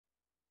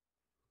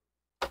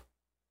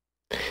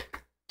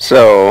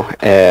So,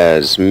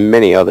 as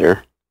many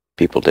other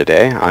people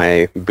today,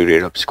 I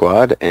booted up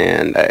Squad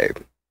and I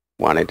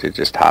wanted to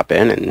just hop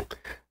in and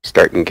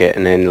start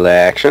getting into the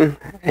action,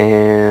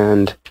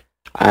 and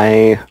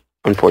I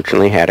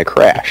unfortunately had a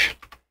crash.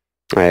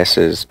 This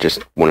is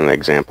just one of the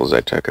examples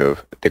I took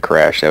of the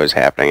crash that was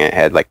happening. It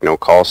had like no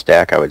call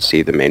stack. I would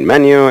see the main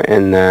menu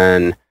and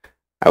then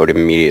I would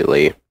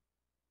immediately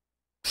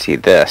see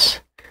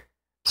this.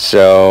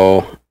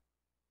 So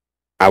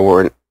I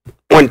went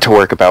to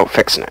work about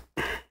fixing it.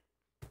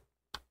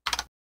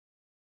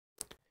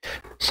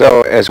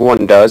 So, as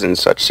one does in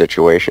such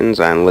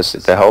situations, I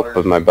enlisted the help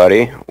of my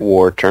buddy,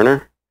 War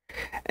Turner,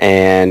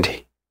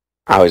 and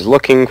I was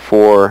looking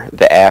for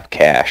the app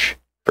cache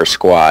for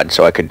Squad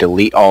so I could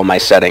delete all my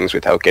settings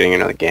without getting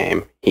into the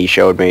game. He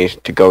showed me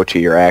to go to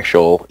your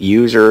actual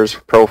user's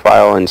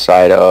profile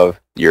inside of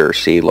your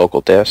C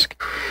local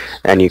disk,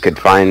 and you could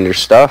find your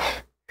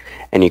stuff,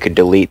 and you could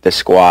delete the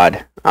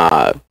Squad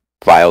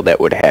file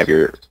that would have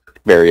your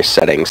various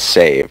settings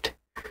saved.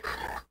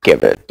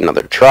 Give it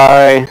another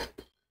try.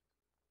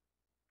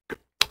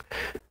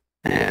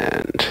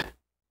 And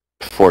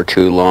before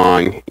too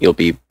long, you'll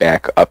be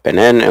back up and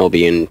in. It'll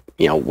be in,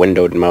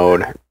 windowed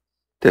mode,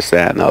 this,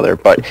 that, and the other,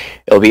 but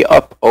it'll be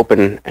up,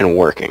 open, and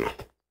working.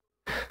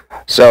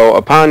 So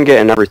upon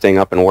getting everything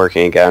up and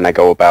working again, I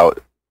go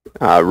about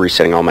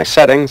resetting all my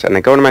settings, and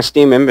I go to my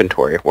Steam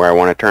inventory where I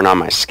want to turn on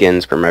my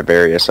skins for my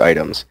various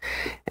items.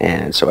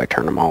 And so I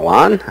turn them all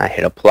on, I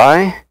hit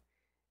apply,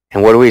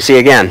 and what do we see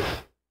again?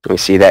 We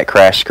see that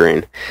crash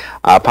screen.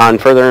 Upon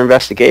further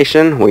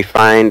investigation, we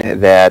find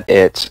that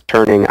it's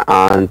turning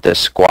on the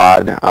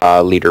Squad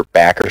leader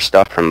backer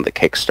stuff from the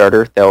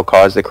Kickstarter that will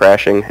cause the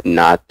crashing,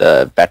 not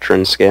the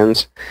veteran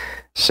skins.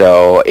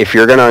 So if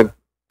you've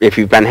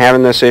been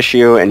having this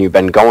issue and you've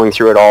been going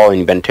through it all and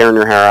you've been tearing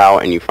your hair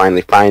out and you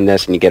finally find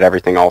this and you get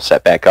everything all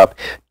set back up,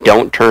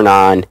 don't turn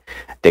on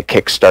the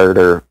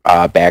Kickstarter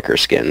backer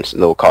skins.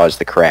 They'll cause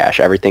the crash.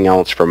 Everything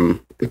else,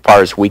 from as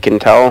far as we can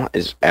tell,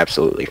 is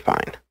absolutely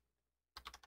fine.